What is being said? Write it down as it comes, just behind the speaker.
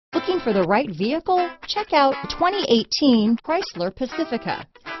Looking for the right vehicle? Check out 2018 Chrysler Pacifica.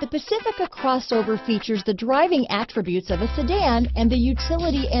 The Pacifica crossover features the driving attributes of a sedan and the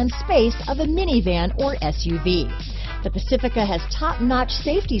utility and space of a minivan or SUV. The Pacifica has top-notch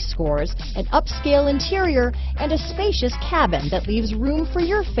safety scores, an upscale interior, and a spacious cabin that leaves room for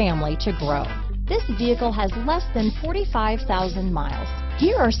your family to grow. This vehicle has less than 45,000 miles.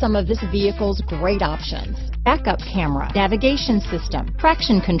 Here are some of this vehicle's great options: backup camera, navigation system,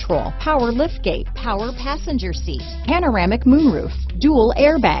 traction control, power liftgate, power passenger seat, panoramic moonroof, dual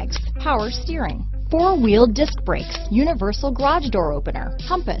airbags, power steering, four-wheel disc brakes, universal garage door opener,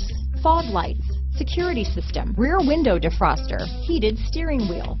 compass, fog lights, security system, rear window defroster, heated steering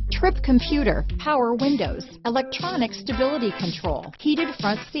wheel, trip computer, power windows, electronic stability control, heated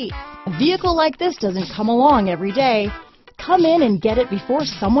front seats. A vehicle like this doesn't come along every day. Come in and get it before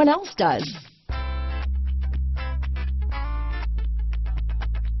someone else does.